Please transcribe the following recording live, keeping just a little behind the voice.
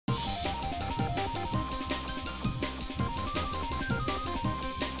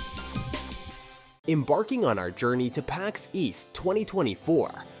Embarking on our journey to PAX East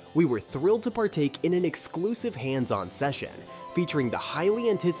 2024, we were thrilled to partake in an exclusive hands-on session featuring the highly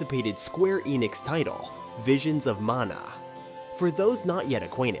anticipated Square Enix title, Visions of Mana. For those not yet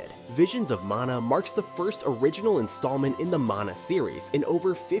acquainted, Visions of Mana marks the first original installment in the Mana series in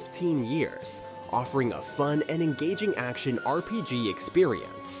over 15 years, offering a fun and engaging action RPG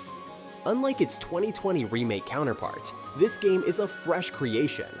experience. Unlike its 2020 remake counterpart, this game is a fresh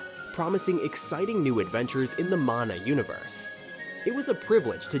creation, promising exciting new adventures in the Mana universe. It was a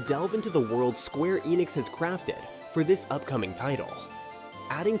privilege to delve into the world Square Enix has crafted for this upcoming title.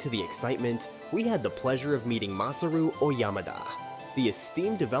 Adding to the excitement, we had the pleasure of meeting Masaru Oyamada, the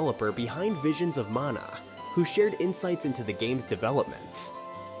esteemed developer behind Visions of Mana, who shared insights into the game's development.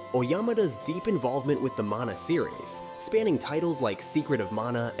 Oyamada's deep involvement with the Mana series, spanning titles like Secret of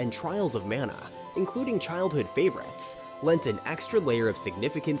Mana and Trials of Mana, including childhood favorites, lent an extra layer of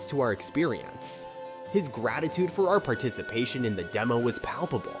significance to our experience. His gratitude for our participation in the demo was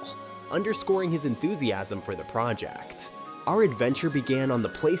palpable, underscoring his enthusiasm for the project. Our adventure began on the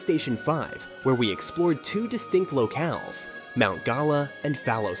PlayStation 5, where we explored two distinct locales, Mount Gala and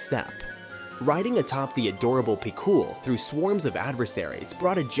Fallow Steppe. Riding atop the adorable Pikul through swarms of adversaries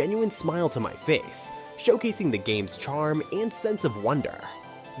brought a genuine smile to my face, showcasing the game's charm and sense of wonder.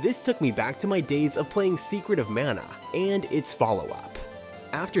 This took me back to my days of playing Secret of Mana and its follow-up.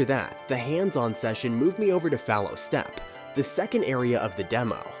 After that, the hands-on session moved me over to Fallow Steppe, the second area of the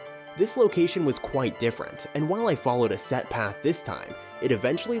demo. This location was quite different, and while I followed a set path this time, it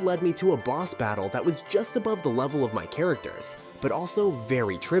eventually led me to a boss battle that was just above the level of my characters, but also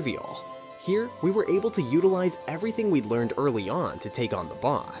very trivial. Here, we were able to utilize everything we'd learned early on to take on the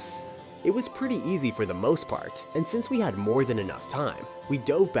boss. It was pretty easy for the most part, and since we had more than enough time, we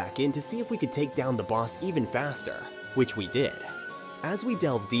dove back in to see if we could take down the boss even faster, which we did. As we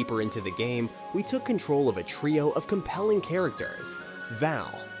delved deeper into the game, we took control of a trio of compelling characters: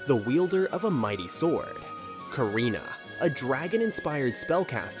 Val, the wielder of a mighty sword; Karina, a dragon-inspired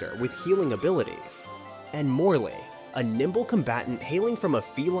spellcaster with healing abilities; and Morley, a nimble combatant hailing from a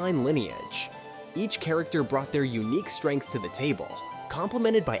feline lineage. Each character brought their unique strengths to the table,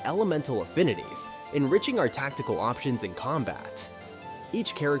 complemented by elemental affinities, enriching our tactical options in combat.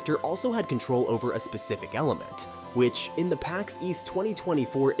 Each character also had control over a specific element, which, in the PAX East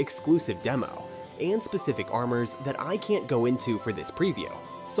 2024 exclusive demo, and specific armors that I can't go into for this preview,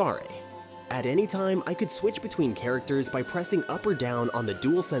 sorry. At any time, I could switch between characters by pressing up or down on the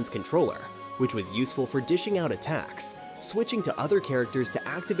DualSense controller, which was useful for dishing out attacks, switching to other characters to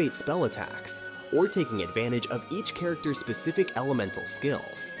activate spell attacks, or taking advantage of each character's specific elemental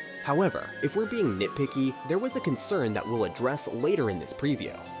skills. However, if we're being nitpicky, there was a concern that we'll address later in this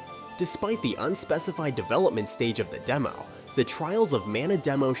preview. Despite the unspecified development stage of the demo, the Trials of Mana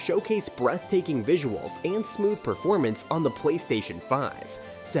demo showcased breathtaking visuals and smooth performance on the PlayStation 5,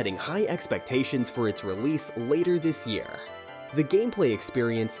 setting high expectations for its release later this year. The gameplay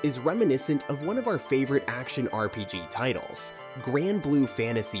experience is reminiscent of one of our favorite action RPG titles, Grand Blue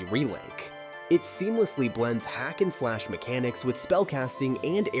Fantasy Relink. It seamlessly blends hack-and-slash mechanics with spellcasting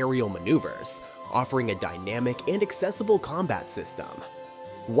and aerial maneuvers, offering a dynamic and accessible combat system.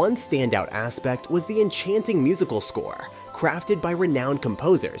 One standout aspect was the enchanting musical score, crafted by renowned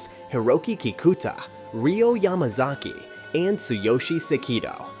composers Hiroki Kikuta, Ryo Yamazaki, and Tsuyoshi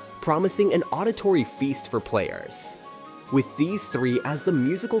Sekido, promising an auditory feast for players. With these three as the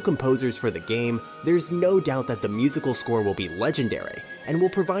musical composers for the game, there's no doubt that the musical score will be legendary and will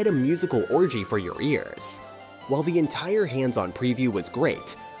provide a musical orgy for your ears. While the entire hands-on preview was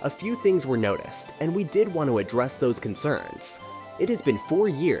great, a few things were noticed, and we did want to address those concerns. It has been 4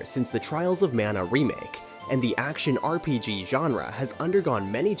 years since the Trials of Mana remake, and the action RPG genre has undergone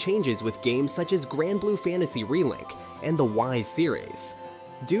many changes with games such as Grand Blue Fantasy Relink and the Wise series.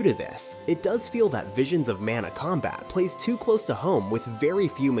 Due to this, it does feel that Visions of Mana combat plays too close to home with very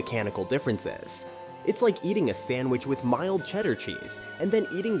few mechanical differences. It's like eating a sandwich with mild cheddar cheese, and then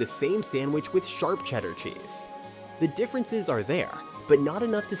eating the same sandwich with sharp cheddar cheese. The differences are there, but not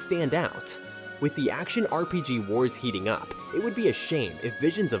enough to stand out. With the action RPG wars heating up, it would be a shame if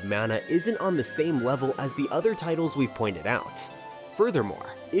Visions of Mana isn't on the same level as the other titles we've pointed out.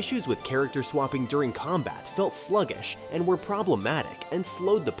 Furthermore, issues with character swapping during combat felt sluggish and were problematic and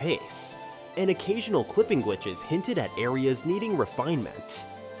slowed the pace, and occasional clipping glitches hinted at areas needing refinement.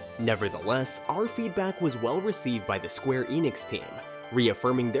 Nevertheless, our feedback was well received by the Square Enix team,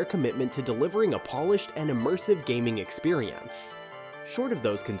 reaffirming their commitment to delivering a polished and immersive gaming experience. Short of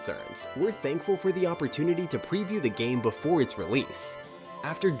those concerns, we're thankful for the opportunity to preview the game before its release.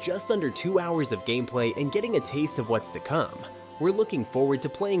 After just under 2 hours of gameplay and getting a taste of what's to come, we're looking forward to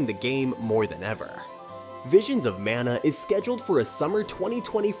playing the game more than ever. Visions of Mana is scheduled for a summer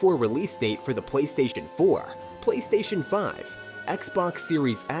 2024 release date for the PlayStation 4, PlayStation 5, Xbox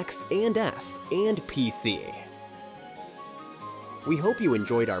Series X and S, and PC. We hope you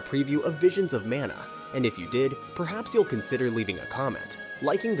enjoyed our preview of Visions of Mana, and if you did, perhaps you'll consider leaving a comment,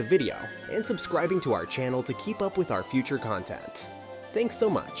 liking the video, and subscribing to our channel to keep up with our future content. Thanks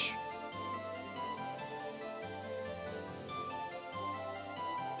so much.